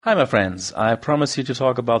Hi, my friends. I promised you to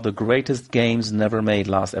talk about the greatest games never made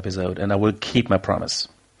last episode, and I will keep my promise.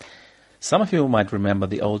 Some of you might remember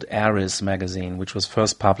the old Ares magazine, which was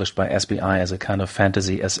first published by SBI as a kind of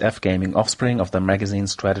fantasy SF gaming offspring of the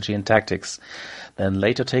magazine's Strategy and Tactics, then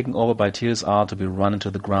later taken over by TSR to be run into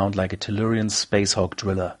the ground like a Tellurian Spacehawk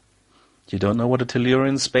driller. You don't know what a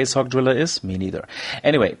Tellurian Spacehawk driller is? Me neither.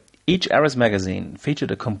 Anyway, each Ares magazine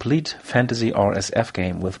featured a complete fantasy or SF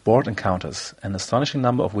game with board encounters, an astonishing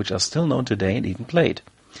number of which are still known today and even played.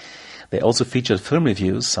 They also featured film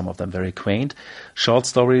reviews, some of them very quaint, short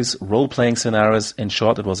stories, role-playing scenarios. In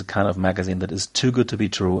short, it was a kind of magazine that is too good to be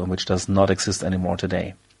true and which does not exist anymore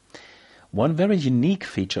today. One very unique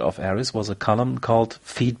feature of Ares was a column called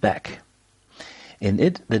Feedback. In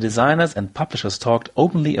it, the designers and publishers talked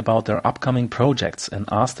openly about their upcoming projects and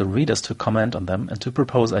asked the readers to comment on them and to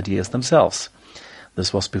propose ideas themselves.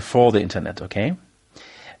 This was before the internet, okay?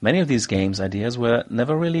 Many of these games' ideas were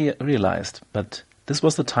never really realized, but this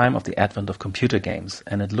was the time of the advent of computer games,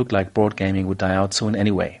 and it looked like board gaming would die out soon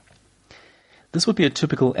anyway. This would be a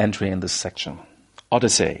typical entry in this section.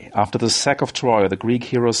 Odyssey. After the sack of Troy, the Greek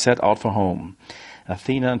heroes set out for home.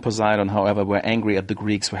 Athena and Poseidon, however, were angry at the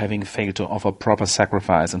Greeks for having failed to offer proper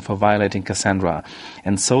sacrifice and for violating Cassandra,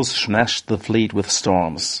 and so smashed the fleet with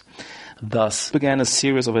storms. Thus began a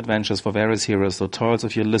series of adventures for various heroes, the toils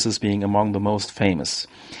of Ulysses being among the most famous.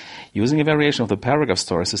 Using a variation of the paragraph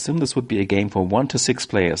story system, this would be a game for 1 to 6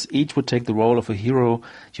 players. Each would take the role of a hero: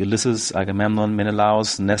 Ulysses, Agamemnon,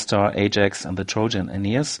 Menelaus, Nestor, Ajax, and the Trojan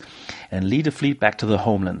Aeneas, and lead a fleet back to the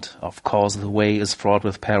homeland. Of course, the way is fraught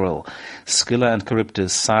with peril. Scylla and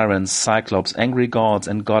Charybdis, sirens, cyclops, angry gods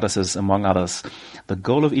and goddesses, among others. The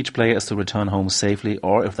goal of each player is to return home safely,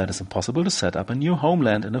 or if that is impossible, to set up a new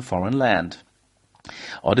homeland in a foreign land.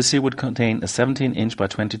 Odyssey would contain a 17-inch by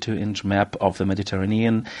 22-inch map of the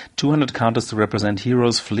Mediterranean, 200 counters to represent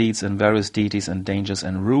heroes, fleets, and various deities and dangers,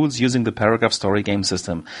 and rules using the paragraph story game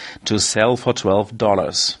system to sell for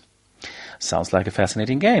 $12. Sounds like a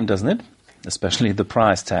fascinating game, doesn't it? Especially the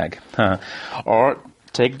price tag. Or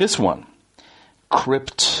take this one.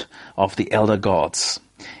 Crypt of the Elder Gods.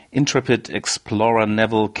 Intrepid explorer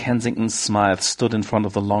Neville Kensington Smythe stood in front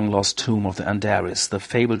of the long-lost tomb of the Andaris, the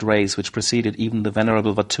fabled race which preceded even the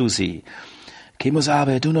venerable Watusi.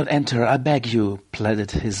 "Kemosabe, do not enter, I beg you,"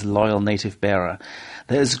 pleaded his loyal native bearer.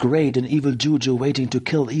 "There is great and evil juju waiting to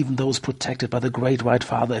kill even those protected by the Great White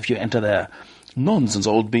Father if you enter there." "Nonsense,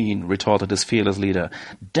 old bean," retorted his fearless leader.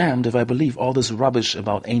 "Damned if I believe all this rubbish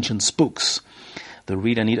about ancient spooks." The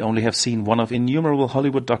reader need only have seen one of innumerable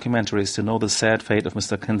Hollywood documentaries to know the sad fate of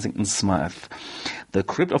Mr. Kensington Smythe. The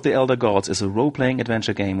Crypt of the Elder Gods is a role-playing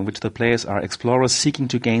adventure game in which the players are explorers seeking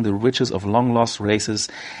to gain the riches of long-lost races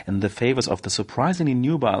and the favors of the surprisingly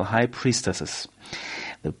nubile high priestesses.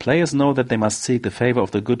 The players know that they must seek the favor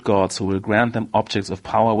of the good gods who will grant them objects of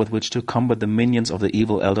power with which to combat the minions of the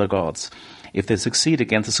evil elder gods. If they succeed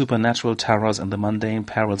against the supernatural terrors and the mundane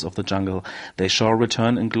perils of the jungle, they shall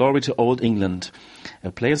return in glory to Old England.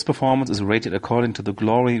 A player's performance is rated according to the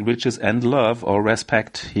glory, riches, and love or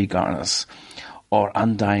respect he garners, or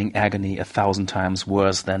undying agony 1,000 times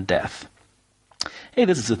worse than death. Hey,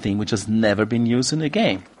 this is a theme which has never been used in a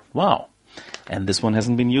game. Wow. And this one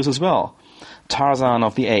hasn't been used as well. Tarzan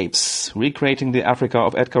of the Apes. Recreating the Africa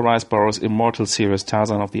of Edgar Rice Burroughs' immortal series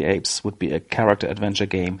Tarzan of the Apes would be a character adventure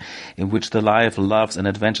game in which the life, loves, and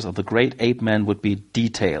adventures of the great ape man would be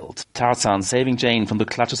detailed. Tarzan saving Jane from the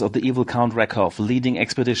clutches of the evil Count Reckhoff, leading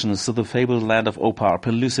expeditions to the fabled land of Opar,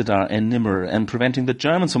 Pellucidar, and Nimr, and preventing the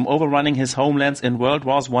Germans from overrunning his homelands in World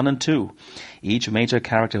Wars I and II. Each major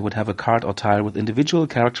character would have a card or tile with individual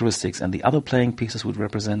characteristics, and the other playing pieces would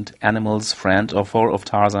represent animals, friend or foe of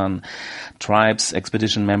Tarzan, tribes,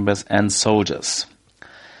 expedition members, and soldiers.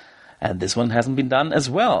 And this one hasn't been done as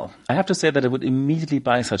well. I have to say that I would immediately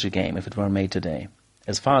buy such a game if it were made today.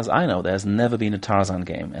 As far as I know, there's never been a Tarzan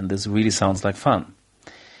game, and this really sounds like fun.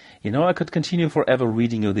 You know, I could continue forever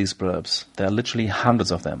reading you these blurbs. There are literally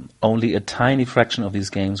hundreds of them. Only a tiny fraction of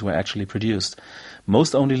these games were actually produced.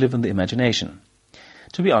 Most only live in the imagination.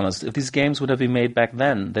 To be honest, if these games would have been made back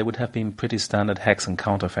then, they would have been pretty standard hex and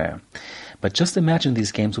counterfare. But just imagine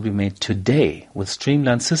these games would be made today with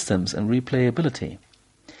streamlined systems and replayability.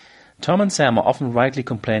 Tom and Sam are often rightly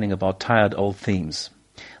complaining about tired old themes.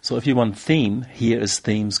 So if you want theme, here is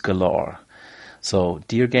themes galore. So,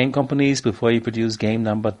 dear game companies, before you produce game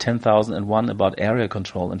number 10,001 about area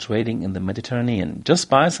control and trading in the Mediterranean, just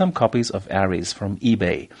buy some copies of Ares from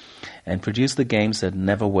eBay and produce the games that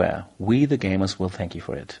never were. We, the gamers, will thank you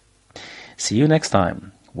for it. See you next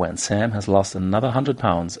time, when Sam has lost another 100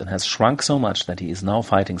 pounds and has shrunk so much that he is now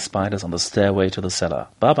fighting spiders on the stairway to the cellar.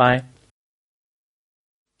 Bye-bye.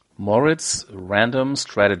 Moritz, random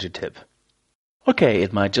strategy tip. Okay,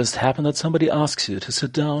 it might just happen that somebody asks you to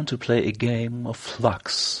sit down to play a game of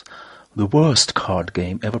Flux, the worst card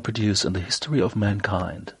game ever produced in the history of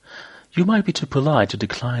mankind. You might be too polite to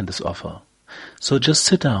decline this offer. So just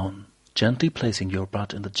sit down, gently placing your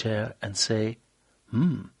butt in the chair and say,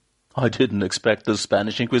 I didn't expect the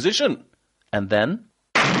Spanish Inquisition. And then...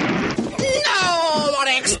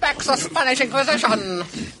 Nobody expects the Spanish Inquisition.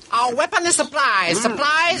 Our weapon is surprise,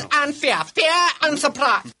 surprise and fear, fear and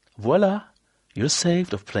surprise. Voila, you're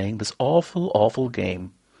saved of playing this awful, awful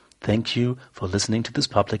game. Thank you for listening to this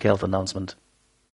public health announcement.